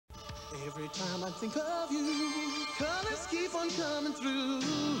Every time I think of you, colors keep on coming through.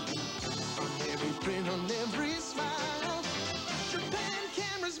 On every print, on every smile, Japan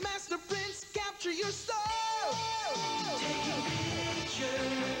cameras, master prints capture your soul. Taking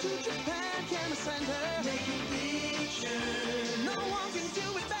pictures to Japan Camera Center. Making pictures. No one can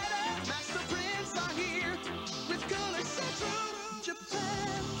do it better. Master prints are here with colors so true.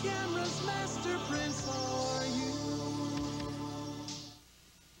 Japan cameras, master prints are you.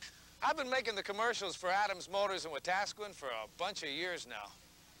 I've been making the commercials for Adams Motors in Wetaskiwin for a bunch of years now.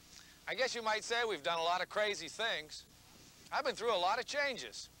 I guess you might say we've done a lot of crazy things. I've been through a lot of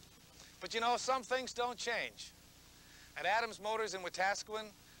changes. But you know, some things don't change. At Adams Motors in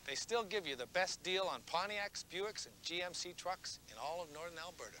Wetaskiwin, they still give you the best deal on Pontiacs, Buicks, and GMC trucks in all of northern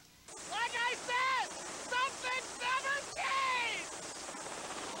Alberta. Like I said, something's never changed!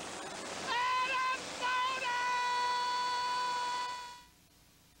 Adams Motors!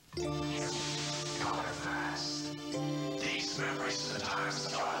 Colorfast. These memories of the times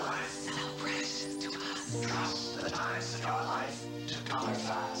of your life. So precious to us. Trust the times of your life to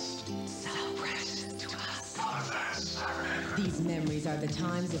Colorfast. So precious to us. Colorfast, I remember. These memories are the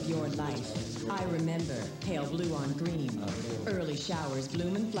times of your life. I remember pale blue on green, early showers,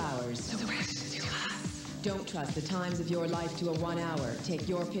 blooming flowers. So precious to us. Don't trust the times of your life to a 1 hour. Take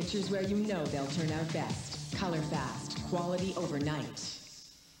your pictures where you know they'll turn out best. Colorfast, quality overnight.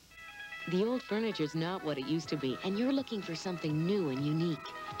 The old furniture's not what it used to be, and you're looking for something new and unique.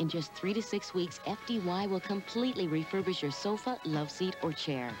 In just 3 to 6 weeks, FDY will completely refurbish your sofa, love seat, or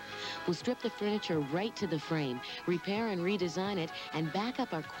chair. We'll strip the furniture right to the frame, repair and redesign it, and back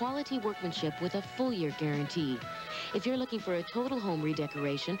up our quality workmanship with a full-year guarantee. If you're looking for a total home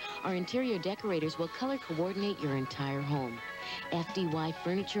redecoration, our interior decorators will color coordinate your entire home. FDY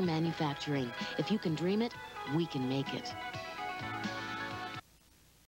Furniture Manufacturing. If you can dream it, we can make it.